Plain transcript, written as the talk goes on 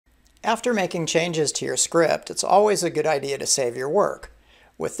After making changes to your script, it's always a good idea to save your work.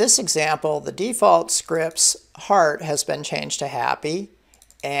 With this example, the default script's heart has been changed to happy,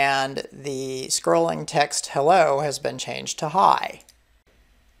 and the scrolling text hello has been changed to hi.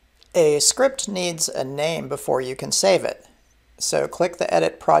 A script needs a name before you can save it. So click the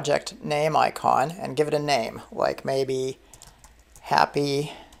Edit Project Name icon and give it a name, like maybe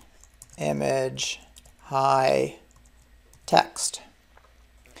Happy Image Hi Text.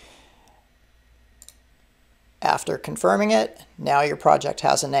 After confirming it, now your project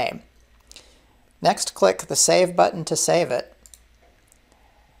has a name. Next, click the Save button to save it.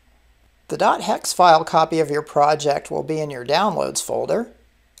 The .hex file copy of your project will be in your Downloads folder,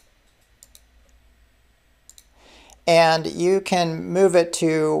 and you can move it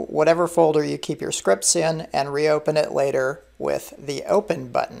to whatever folder you keep your scripts in and reopen it later with the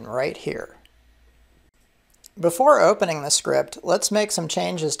Open button right here. Before opening the script, let's make some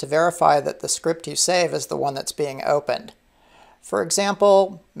changes to verify that the script you save is the one that's being opened. For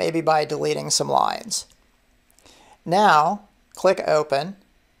example, maybe by deleting some lines. Now, click Open,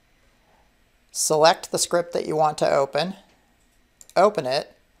 select the script that you want to open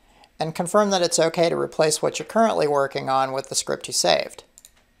it, and confirm that it's okay to replace what you're currently working on with the script you saved.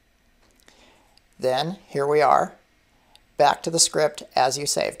 Then, here we are, back to the script as you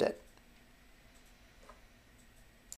saved it.